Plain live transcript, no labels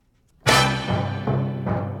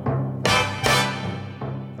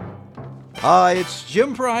Hi, it's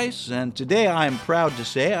Jim Price, and today I'm proud to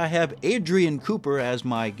say I have Adrian Cooper as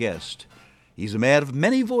my guest. He's a man of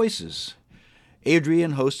many voices.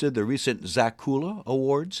 Adrian hosted the recent Zakula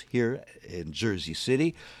Awards here in Jersey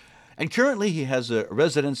City, and currently he has a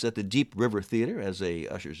residence at the Deep River Theater as a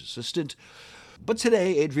usher's assistant. But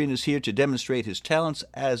today, Adrian is here to demonstrate his talents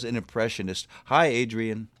as an impressionist. Hi,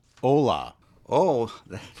 Adrian. Hola. Oh,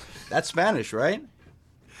 that's Spanish, right?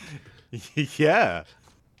 Yeah.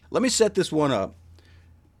 Let me set this one up.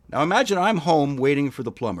 Now imagine I'm home waiting for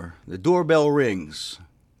the plumber. The doorbell rings.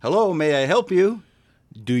 Hello, may I help you?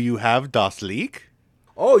 Do you have das Leak?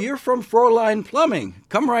 Oh, you're from Fräulein Plumbing.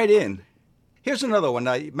 Come right in. Here's another one.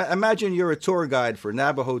 Now, imagine you're a tour guide for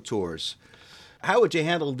Navajo Tours. How would you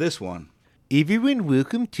handle this one? Everyone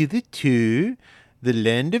welcome to the tour, the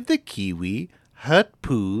land of the Kiwi, hot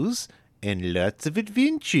pools, and lots of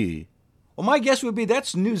adventure. Well, my guess would be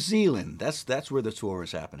that's New Zealand. That's where the tour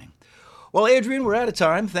is happening. Well, Adrian, we're out of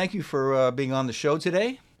time. Thank you for being on the show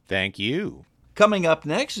today. Thank you. Coming up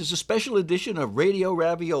next is a special edition of Radio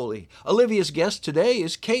Ravioli. Olivia's guest today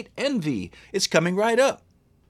is Kate Envy. It's coming right up.